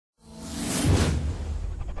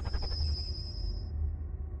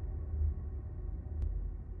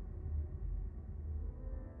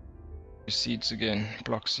Seeds again,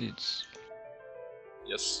 block seeds.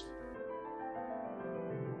 Yes.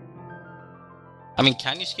 I mean,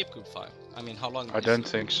 can you skip group 5? I mean, how long? I don't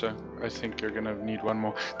think so. I think you're gonna need one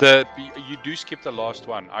more. You do skip the last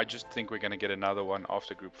one. I just think we're gonna get another one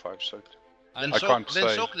after group 5. So Then I can't then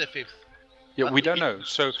say. soak the 5th. Yeah, But we don't know.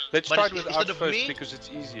 So let's but start with instead out of first me- because it's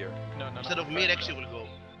easier. No. Instead of me, Rexy will go.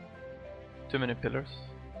 Too many pillars.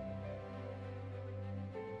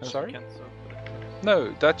 Sorry? Can't soak for the pillars.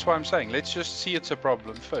 No, that's why I'm saying. Let's just see it's a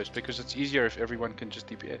problem first because it's easier if everyone can just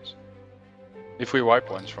DPS. If we wipe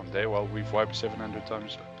once from there, well, we've wiped 700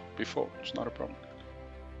 times before. It's not a problem.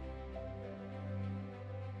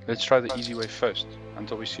 Let's try the easy way first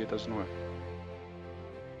until we see it doesn't work.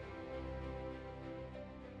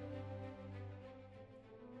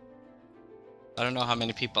 I don't know how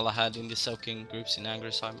many people I had in the soaking groups in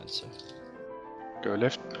Angry Simon, so... Go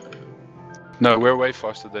left. No, we're way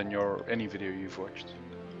faster than any video you've watched.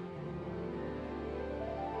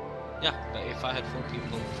 Yeah, but if I had 4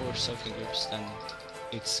 people, 4 soaking groups, then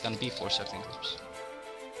it's gonna be 4 soaking groups.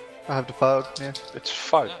 I have the fog, yeah. It's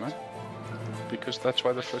 5, Yeah. man. Because that's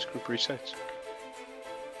why the first group resets.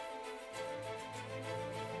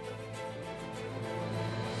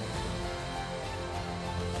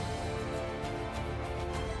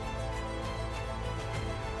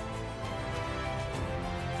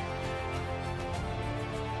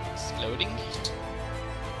 It's loading.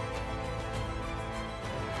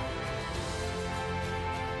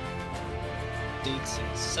 Seeds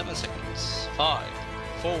in 7 seconds. 5,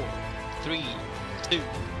 4, 3, 2,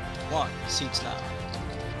 1. Seeds now.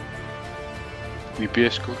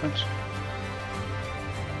 VPS cooldowns.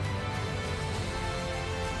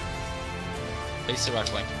 Face the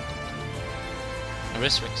right way. And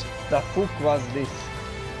rest Rexy. The fuck was this?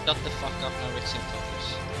 Shut the fuck up now, Rexy and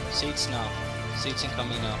focus. Seeds now. Seeds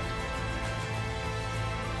incoming now.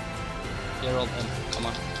 Here all them. Come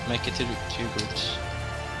on. Make it to 2 groups.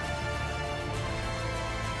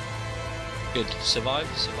 Good. Survive,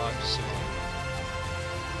 survive, survive.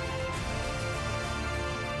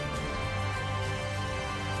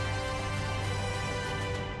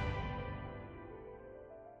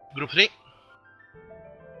 Group 3.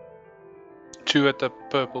 2 at the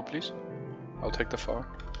purple, please. I'll take the far.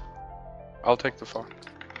 I'll take the far.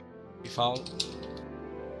 We foul.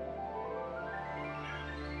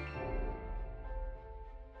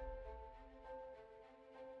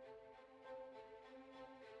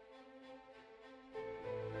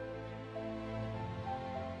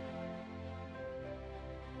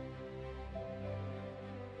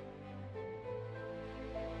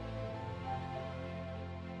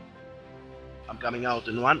 I'm coming out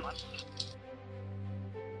in 1.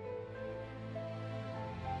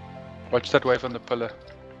 Watch that wave on the pillar.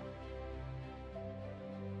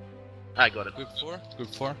 I got it. Group 4. Group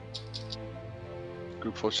 4.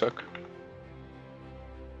 Group 4 soak.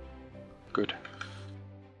 Good.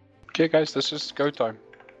 Okay guys, this is go time.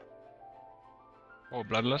 Or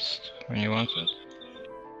Bloodlust, when you want it.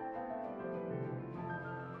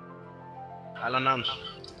 I'll announce.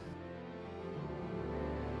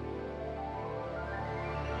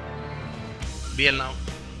 BL now.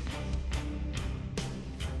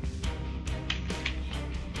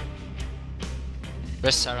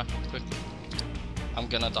 Rest Sarah, quick. I'm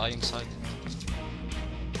gonna die inside.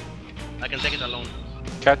 I can take it alone.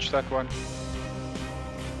 Catch that one.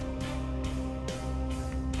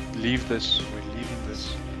 Leave this. We're leaving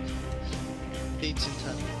this. 8 in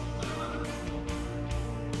 10.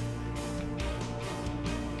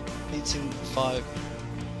 8 in 5,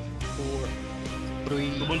 4, 3,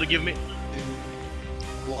 You want to give me?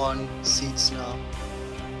 2, 1. Seeds now.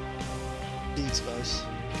 Seeds, guys.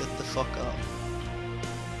 Get the fuck out.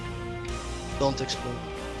 Don't explode.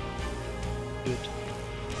 Good.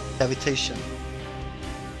 Cavitation.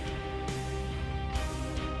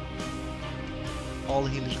 All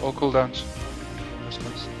healing. All cooldowns.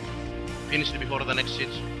 Finish it before the next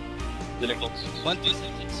siege. 20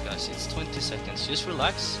 seconds, guys. It's 20 seconds. Just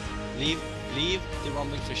relax. Leave the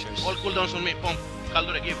rumbling fissures. All cooldowns on me. Pump.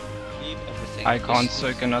 Kaldore, give. Leave everything. I can't Just-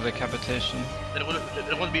 soak another capitation. There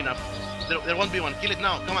won't be enough. There won't be one. Kill it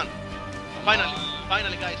now. Come on.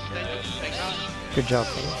 Finally, guys. Thank you. Thanks. Good job,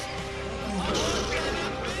 fellas.